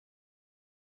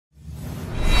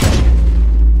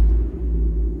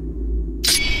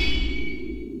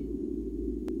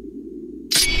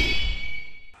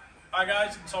Hi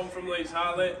guys, Tom from Leeds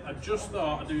Harley. I just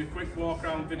thought I'd do a quick walk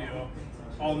around video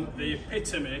on the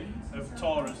epitome of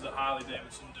Tourers that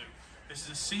Harley-Davidson do. This is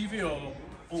a CVO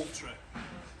Ultra.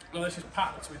 Now this is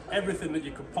packed with everything that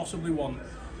you could possibly want,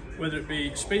 whether it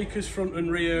be speakers front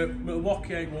and rear,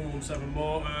 Milwaukee 8117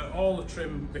 motor, all the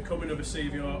trim becoming of a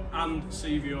CVO and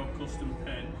CVO custom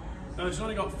paint. Now it's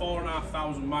only got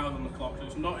 4,500 miles on the clock, so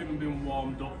it's not even been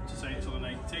warmed up to say it's on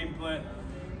an 18 plate.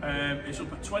 It's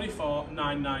up at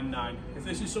 24,999. If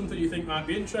this is something you think might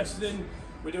be interested in,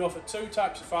 we do offer two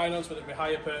types of finance, whether it be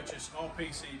hire purchase or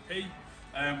PCP.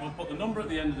 We'll put the number at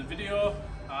the end of the video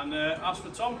and ask for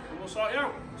Tom and we'll sort you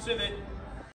out. See you.